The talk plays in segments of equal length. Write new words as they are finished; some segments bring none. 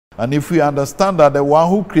And if we understand that the one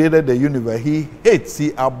who created the universe, he hates,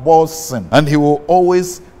 he abhors sin. And he will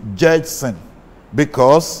always judge sin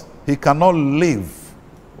because he cannot live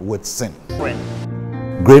with sin.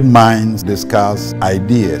 Great minds discuss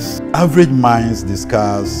ideas. Average minds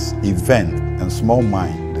discuss events. And small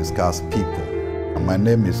minds discuss people. And my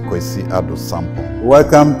name is Kwesi Adosampo.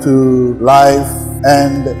 Welcome to Life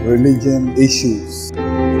and Religion Issues.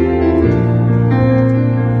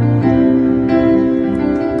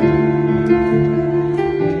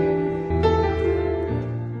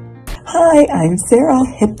 Hi, I'm Sarah.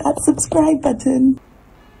 Hit that subscribe button.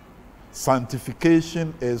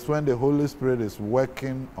 Sanctification is when the Holy Spirit is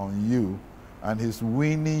working on you and he's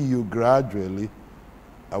weaning you gradually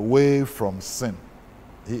away from sin.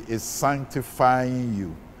 He is sanctifying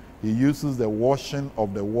you. He uses the washing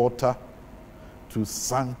of the water to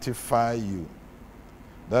sanctify you.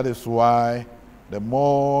 That is why the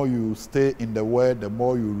more you stay in the Word, the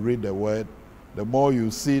more you read the Word, the more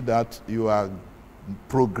you see that you are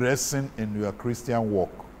progressing in your Christian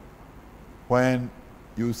walk. When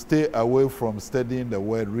you stay away from studying the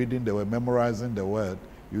Word, reading the Word, memorizing the Word,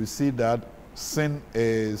 you see that sin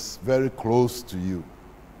is very close to you.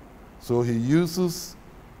 So he uses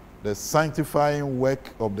the sanctifying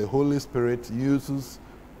work of the Holy Spirit, uses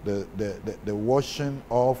the washing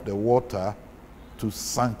of the water to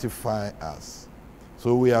sanctify us.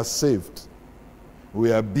 So we are saved.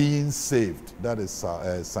 We are being saved. That is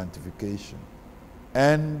sanctification.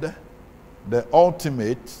 And the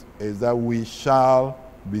ultimate is that we shall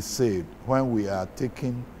be saved when we are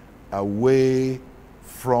taken away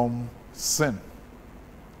from sin.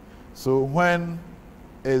 So when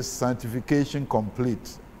is sanctification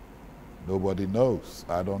complete? Nobody knows.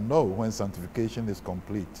 I don't know when sanctification is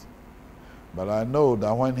complete. But I know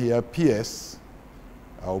that when he appears,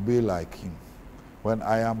 I'll be like him. When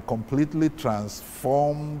I am completely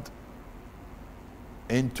transformed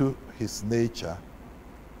into his nature,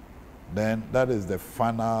 then that is the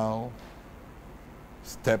final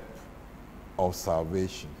step of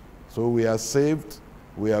salvation. So we are saved,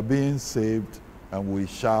 we are being saved, and we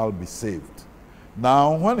shall be saved.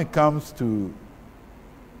 Now, when it comes to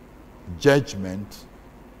judgment,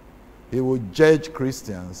 he will judge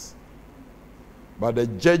Christians, but the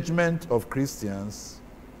judgment of Christians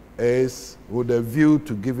is with a view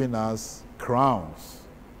to giving us crowns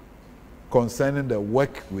concerning the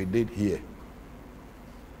work we did here.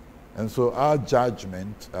 And so our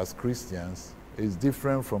judgment as Christians is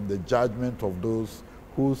different from the judgment of those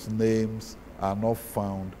whose names are not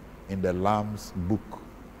found in the Lamb's book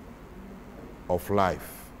of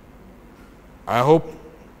life. I hope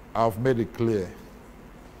I've made it clear.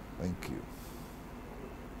 Thank you.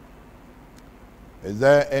 Is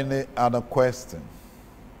there any other question?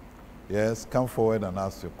 Yes, come forward and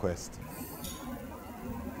ask your question.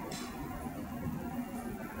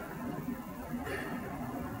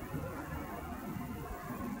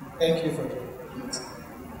 Thank you for the opportunity.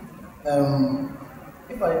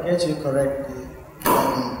 If I get you correctly,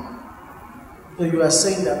 so you are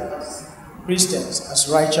saying that as Christians, as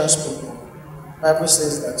righteous people, the Bible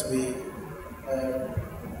says that we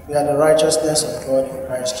are the righteousness of God in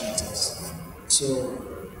Christ Jesus. So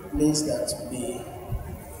it means that we,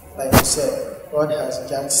 like you said, God has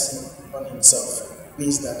judged sin on himself. It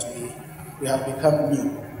means that we have become new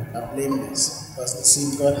and blameless because the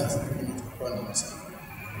sin God has taken it upon himself.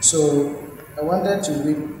 So I wanted to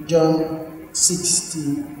read John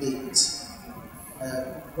 16:8,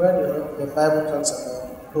 where the Bible talks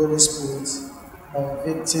about the Holy Spirit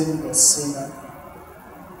convicting the sinner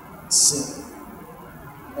sin.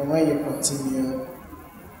 And when you continue,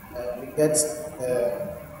 we get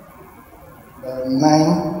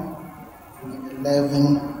 9 to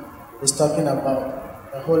 11 is talking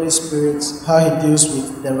about the Holy Spirit, how he deals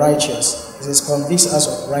with the righteous. It says, convicts us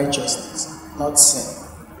of righteousness, not sin.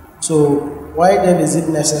 So why then is it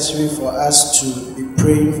necessary for us to be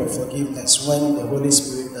praying for forgiveness when the Holy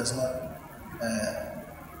Spirit does not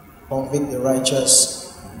convict the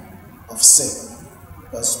righteous of sin?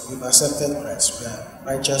 Because we've accepted Christ, we are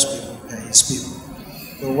righteous people, we are his people.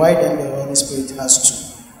 So why then the Holy Spirit has to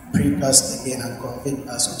prick us again and convict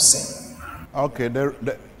us of sin? Okay,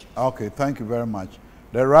 okay, thank you very much.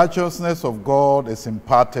 The righteousness of God is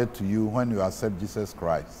imparted to you when you accept Jesus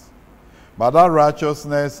Christ. But that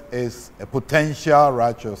righteousness is a potential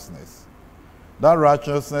righteousness. That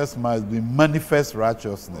righteousness must be manifest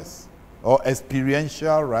righteousness or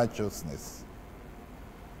experiential righteousness.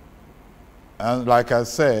 And like I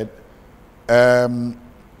said,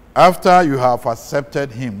 after you have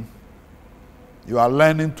accepted him, you are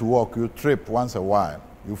learning to walk. You trip once a while.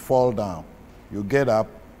 You fall down. You get up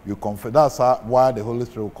You confess. That's why the Holy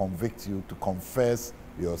Spirit will convict you to confess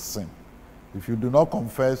your sin. If you do not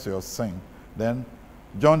confess your sin, then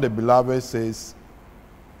John the Beloved says,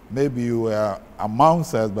 maybe you were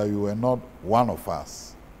amongst us, but you were not one of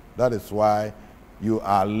us. That is why you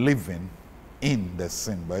are living in the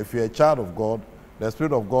sin. But if you're a child of God, the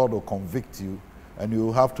Spirit of God will convict you, and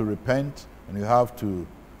you have to repent, and you have to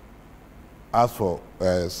ask for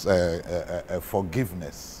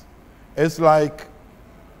forgiveness. It's like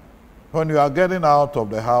when you are getting out of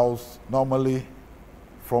the house, normally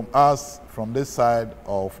from us, from this side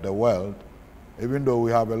of the world, even though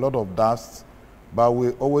we have a lot of dust, but we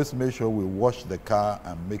always make sure we wash the car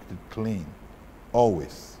and make it clean,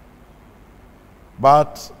 always.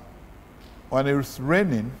 But when it's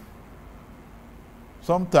raining,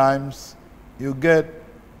 sometimes you get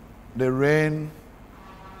the rain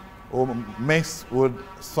mixed with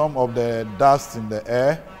some of the dust in the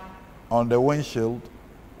air on the windshield,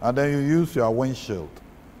 and then you use your windshield.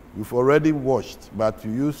 You've already washed, but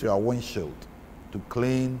you use your windshield to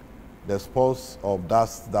clean the spores of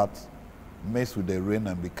dust that mix with the rain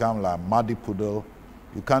and become like muddy puddle.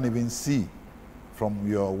 You can't even see from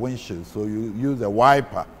your windshield, so you use a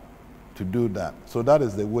wiper to do that. So that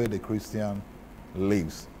is the way the Christian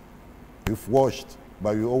lives. You've washed,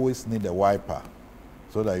 but you always need a wiper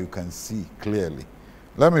so that you can see clearly.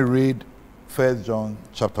 Let me read 1 John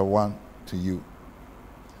chapter 1 to you.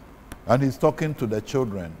 And he's talking to the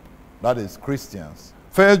children, that is Christians.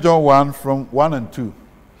 1 John 1 from 1 and 2.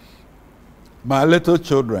 My little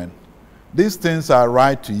children, these things I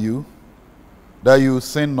write to you, that you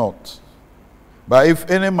sin not. But if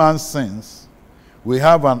any man sins, we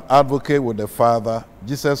have an advocate with the Father,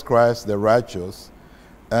 Jesus Christ the righteous,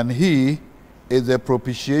 and he is a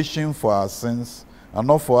propitiation for our sins, and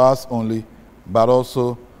not for us only, but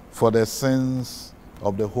also for the sins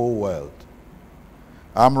of the whole world.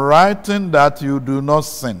 I'm writing that you do not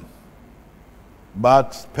sin,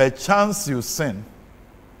 but perchance you sin,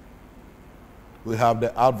 we have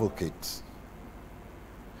the advocate,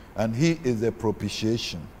 and he is a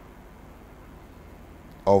propitiation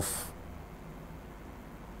of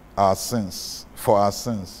our sins, for our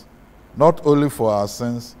sins. Not only for our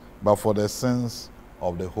sins, but for the sins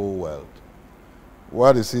of the whole world.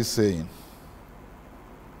 What is he saying?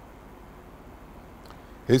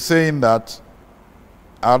 He's saying that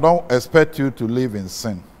I don't expect you to live in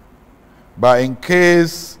sin, but in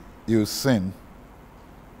case you sin,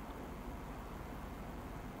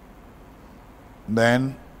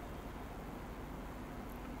 then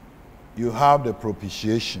you have the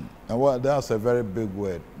propitiation. And what, that's a very big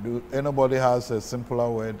word. Do anybody has a simpler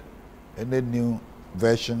word? Any new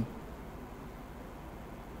version?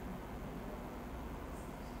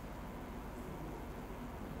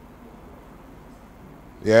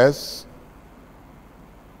 Yes?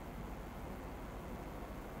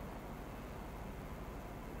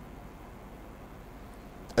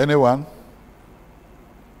 Anyone?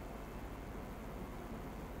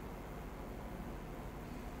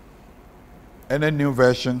 Any new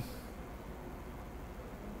version?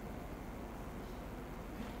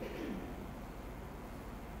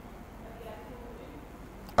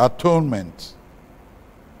 Atonement.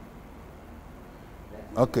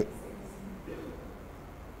 Okay.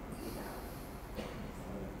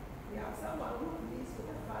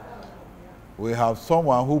 We have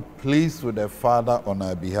someone who pleads with the Father on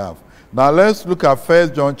our behalf. Now let's look at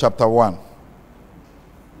 1 John chapter 1,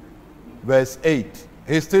 verse 8.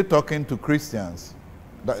 He's still talking to Christians.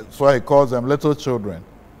 That's why he calls them little children.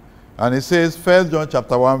 And he says, 1 John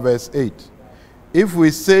chapter 1, verse 8. If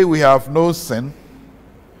we say we have no sin,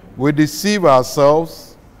 we deceive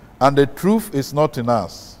ourselves, and the truth is not in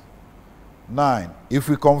us. 9. If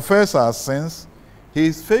we confess our sins, he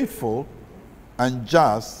is faithful and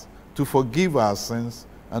just to forgive our sins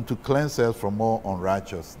and to cleanse us from all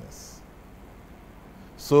unrighteousness.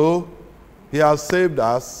 So, he has saved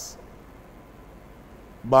us,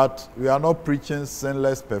 but we are not preaching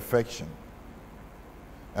sinless perfection.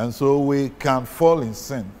 And so we can fall in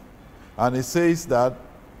sin. And he says that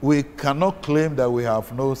we cannot claim that we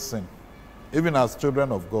have no sin, even as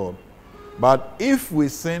children of God. But if we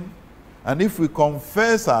sin, and if we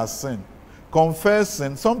confess our sin,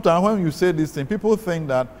 sometimes when you say this thing, people think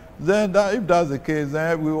that then if that's the case,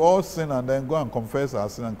 then we all sin and then go and confess our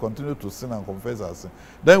sin and continue to sin and confess our sin.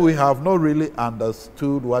 Then we have not really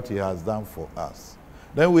understood what he has done for us.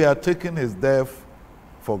 Then we are taking his death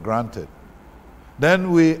for granted.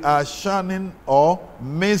 Then we are shunning or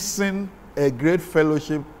missing a great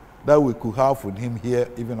fellowship that we could have with him here,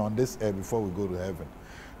 even on this earth, before we go to heaven.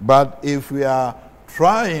 But if we are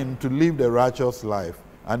trying to live the righteous life,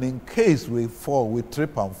 And in case we fall, we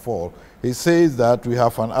trip and fall, he says that we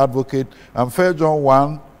have an advocate. And 1 John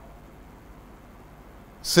 1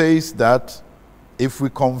 says that if we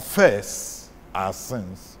confess our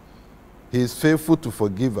sins, he is faithful to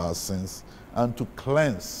forgive our sins and to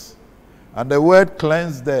cleanse. And the word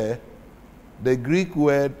cleanse there, the Greek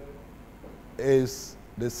word is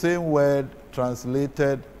the same word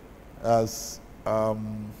translated as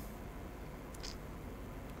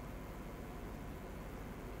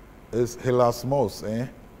is hilasmos.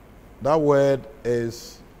 That word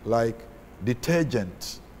is like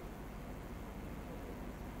detergent.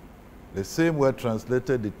 The same word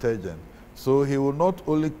translated detergent. So he will not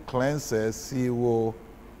only cleanse us, he will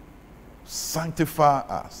sanctify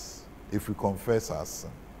us if we confess our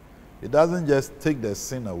sin. He doesn't just take the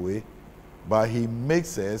sin away, but he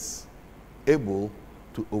makes us able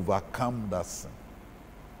to overcome that sin.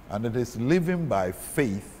 And it is living by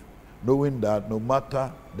faith, knowing that no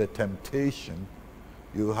matter the temptation,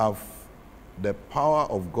 you have the power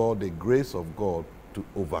of God, the grace of God to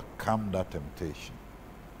overcome that temptation.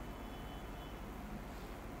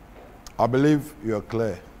 I believe you're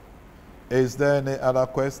clear. Is there any other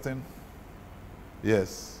question?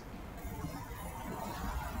 Yes.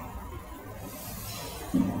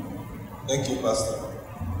 Thank you, Pastor.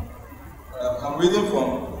 I'm reading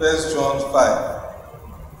from 1 John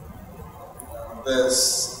 5,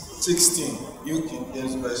 verse 16, New King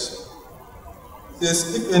James Version. It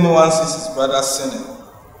says, if anyone sees his brother sinning,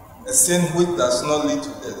 a sin which does not lead to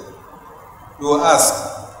death, he will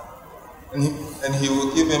ask, and he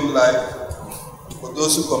will give him life for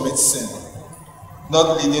those who commit sin,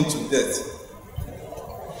 not leading to death.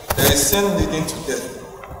 There is sin leading to death.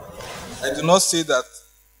 I do not say that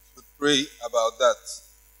we pray about that.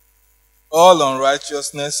 All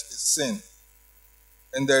unrighteousness is sin,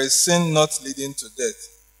 and there is sin not leading to death.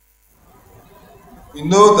 We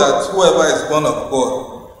know that whoever is born of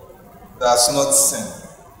God does not sin,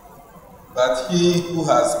 but he who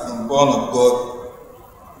has been born of God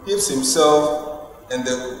keeps himself, and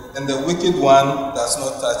the wicked one does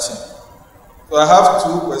not touch him. So I have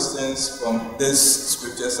two questions from these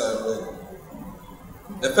scriptures I read.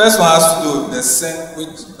 The first one has to do with the sin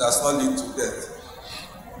which does not lead to death.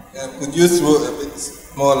 Could you throw a bit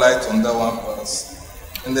more light on that one for us?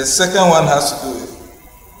 And the second one has to do with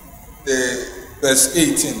the verse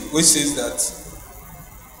 18, which says that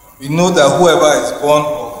we know that whoever is born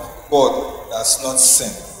of God does not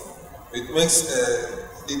sin. It makes a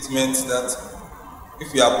statement that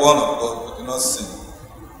if you are born of God, you do not sin.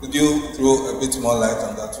 Could you throw a bit more light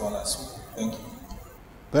on that one as well? Thank you.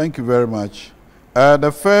 Thank you very much.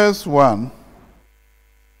 The first one,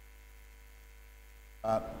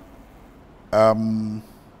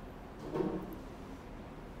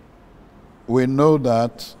 we know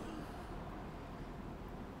that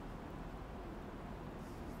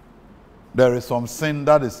there is some sin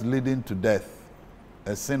that is leading to death,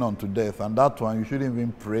 a sin unto death, and that one you shouldn't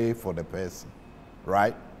even pray for the person,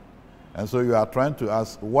 right? And so you are trying to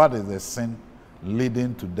ask, what is the sin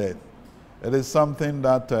leading to death? It is something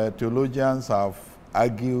that theologians have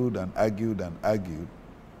argued and argued and argued.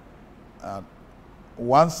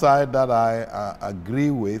 One side that I agree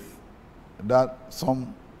with, that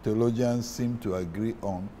some theologians seem to agree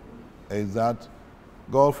on, is that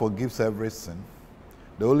God forgives every sin.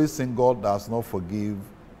 The only sin God does not forgive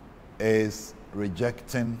is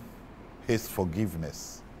rejecting his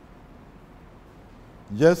forgiveness.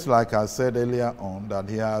 Just like I said earlier on, that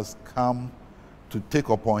he has come to take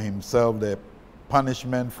upon himself the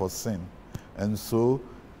punishment for sin. And so,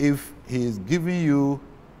 if he is giving you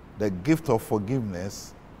the gift of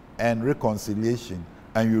forgiveness and reconciliation,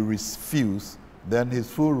 and you refuse, then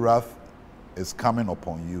his full wrath is coming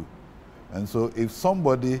upon you. And so, if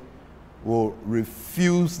somebody will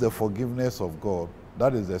refuse the forgiveness of God,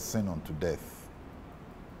 that is a sin unto death.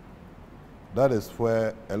 That is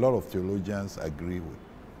where a lot of theologians agree with.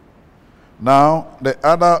 Now, the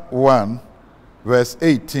other one, verse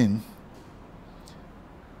 18,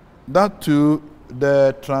 that too,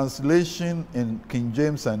 the translation in King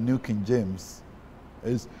James and New King James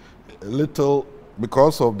is a little,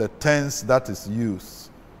 because of the tense that is used.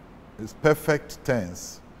 It's perfect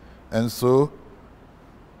tense. And so,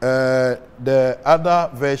 the other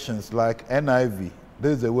versions like NIV,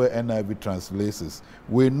 this is the way NIV translates it.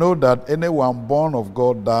 We know that anyone born of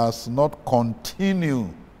God does not continue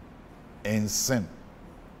in sin.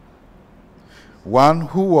 One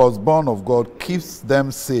who was born of God keeps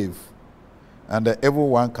them safe, and the evil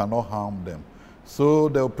one cannot harm them. So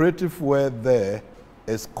the operative word there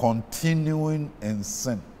is continuing in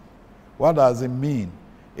sin. What does it mean?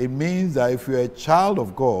 It means that if you're a child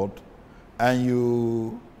of God and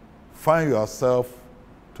you find yourself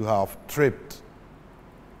to have tripped,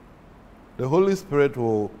 the Holy Spirit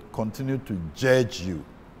will continue to judge you,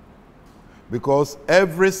 because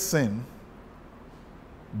every sin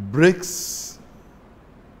breaks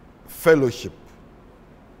fellowship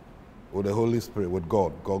with the Holy Spirit, with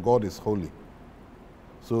God. God is holy.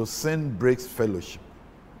 So sin breaks fellowship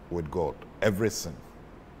with God, every sin.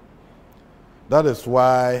 That is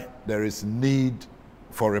why there is need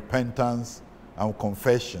for repentance and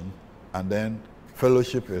confession, and then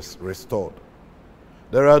fellowship is restored.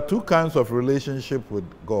 There are two kinds of relationship with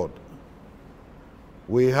God.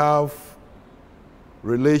 We have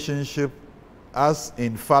relationship as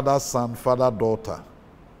in father-son, father-daughter.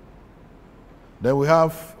 Then we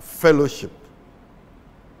have fellowship.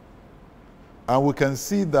 And we can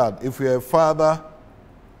see that if you're a father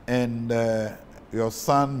and your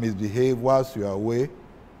son misbehaves whilst you are away,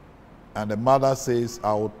 and the mother says,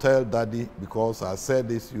 I will tell daddy because I said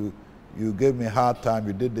this, you gave me a hard time,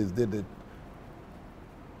 you did this, did it.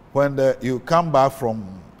 When you come back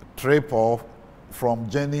from trip or from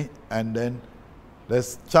journey, and then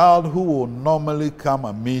there's child who will normally come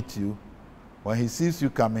and meet you, when he sees you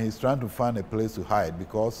coming, he's trying to find a place to hide,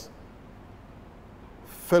 because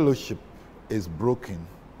fellowship is broken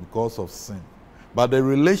because of sin. But the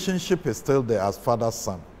relationship is still there as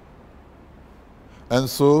father-son. And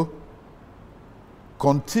so,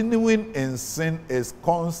 continuing in sin is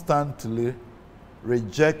constantly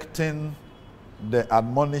rejecting the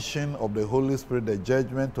admonition of the Holy Spirit, the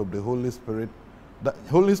judgment of the Holy Spirit. The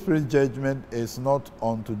Holy Spirit judgment is not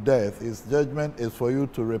unto death. His judgment is for you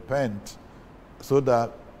to repent so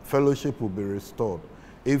that fellowship will be restored.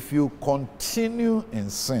 If you continue in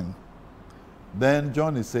sin, then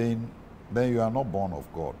John is saying, then you are not born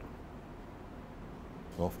of God.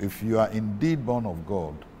 So if you are indeed born of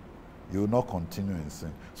God, you will not continue in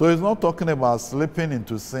sin. So he's not talking about slipping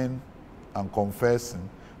into sin and confessing,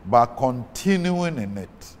 but continuing in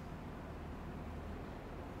it.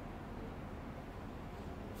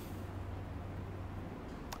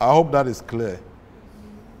 I hope that is clear.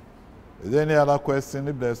 Is there any other question?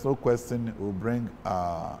 If there's no question, we'll bring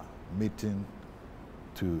our meeting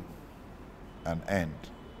to an end.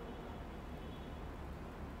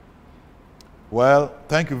 Well,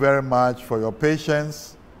 thank you very much for your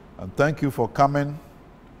patience, and thank you for coming.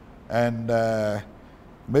 And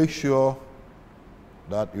make sure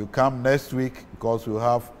that you come next week, because we'll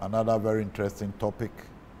have another very interesting topic.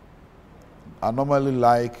 I normally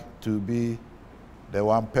like to be the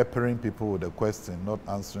one peppering people with a question, not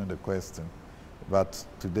answering the question. But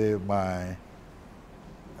today my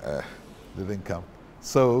didn't come.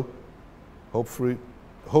 So hopefully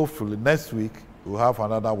next week we'll have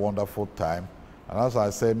another wonderful time. And as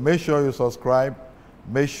I said, make sure you subscribe,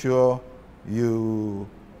 make sure you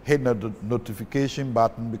hit the notification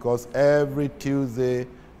button, because every Tuesday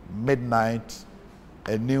midnight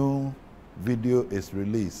a new video is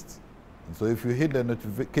released. And so if you hit the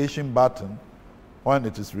notification button, when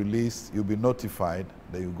it is released, you'll be notified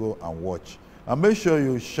that you go and watch. And make sure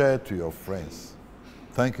you share to your friends.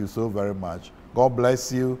 Thank you so very much. God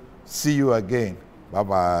bless you. See you again.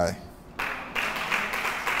 Bye-bye.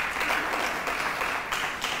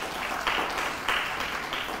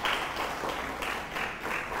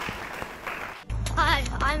 Hi,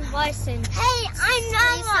 I'm Bryson. Hey, I'm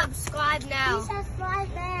Noah. Please subscribe now. Please subscribe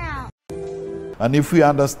now. And if we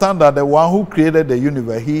understand that the one who created the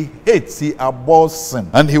universe, he hates, he abhors sin.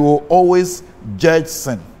 And he will always judge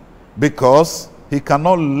sin, because he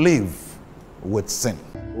cannot live with sin.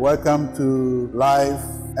 Welcome to Life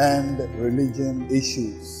and Religion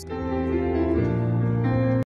Issues.